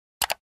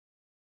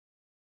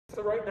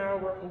So right now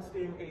we're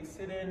hosting a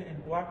sit-in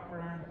in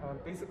Blackburn,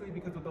 basically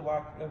because of the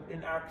lack of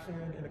inaction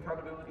and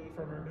accountability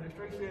from our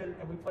administration,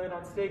 and we plan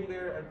on staying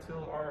there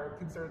until our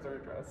concerns are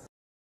addressed.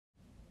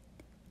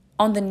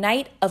 On the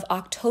night of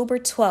October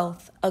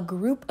 12th, a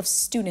group of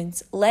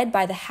students led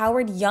by the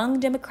Howard Young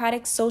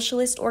Democratic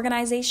Socialist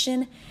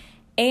Organization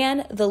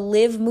and the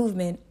Live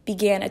Movement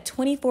began a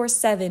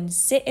 24/7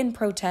 sit-in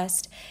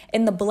protest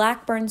in the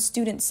Blackburn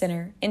Student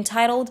Center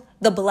entitled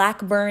the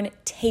Blackburn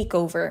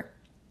Takeover.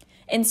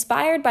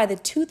 Inspired by the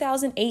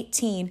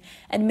 2018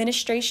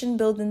 administration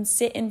building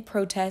sit-in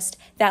protest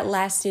that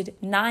lasted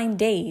 9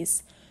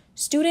 days,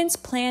 students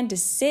planned to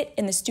sit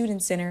in the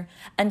Student Center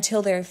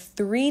until their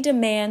 3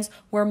 demands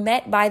were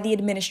met by the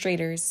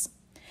administrators.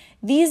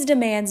 These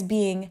demands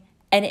being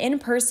an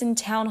in-person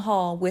town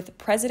hall with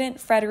President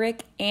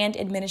Frederick and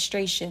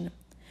administration,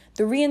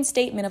 the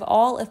reinstatement of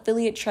all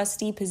affiliate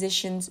trustee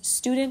positions,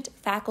 student,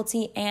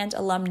 faculty, and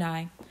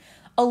alumni,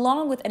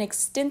 along with an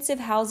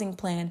extensive housing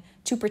plan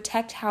to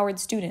protect Howard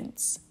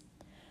students.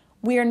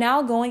 We are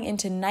now going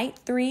into night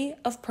 3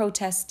 of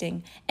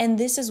protesting, and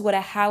this is what a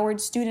Howard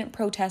student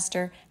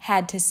protester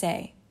had to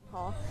say.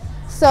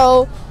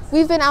 So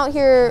we've been out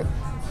here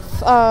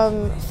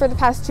for the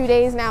past 2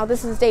 days now.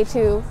 This is day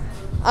 2.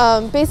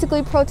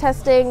 Basically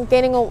protesting,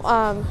 gaining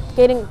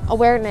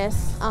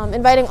awareness,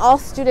 inviting all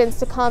students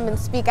to come and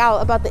speak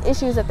out about the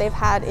issues that they've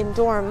had in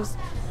dorms.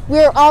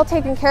 We're all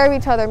taking care of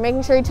each other,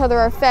 making sure each other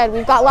are fed.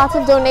 We've got lots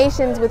of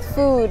donations with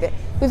food.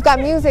 We've got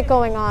music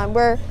going on.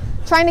 We're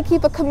trying to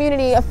keep a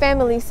community, a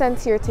family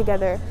sense here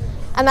together.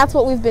 And that's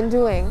what we've been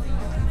doing.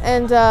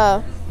 And,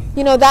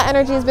 that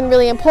energy has been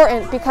really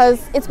important because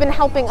it's been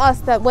helping us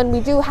that when we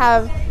do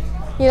have,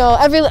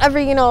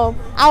 every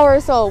hour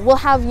or so, we'll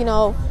have,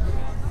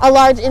 a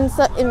large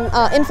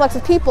influx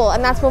of people.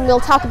 And that's when we'll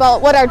talk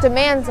about what our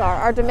demands are.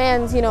 Our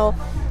demands,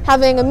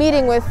 having a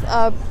meeting with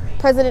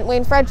President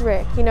Wayne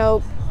Frederick,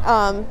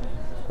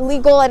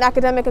 legal and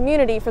academic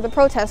immunity for the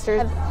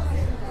protesters.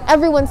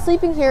 Everyone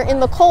sleeping here in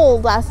the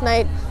cold last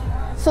night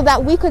so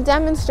that we could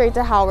demonstrate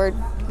to Howard,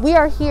 we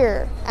are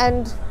here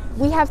and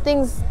we have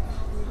things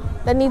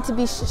that need to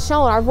be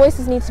shown. Our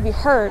voices need to be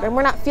heard, and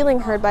we're not feeling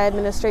heard by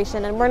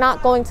administration, and we're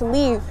not going to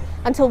leave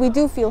until we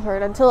do feel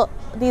heard, until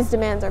these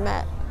demands are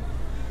met.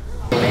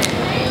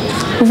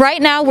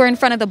 Right now, we're in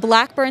front of the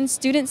Blackburn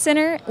Student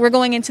Center. We're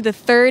going into the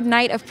 3rd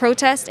night of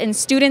protest, and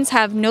students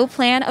have no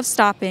plan of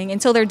stopping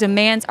until their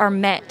demands are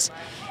met.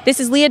 This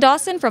is Leah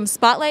Dawson from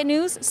Spotlight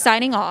News,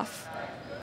 signing off.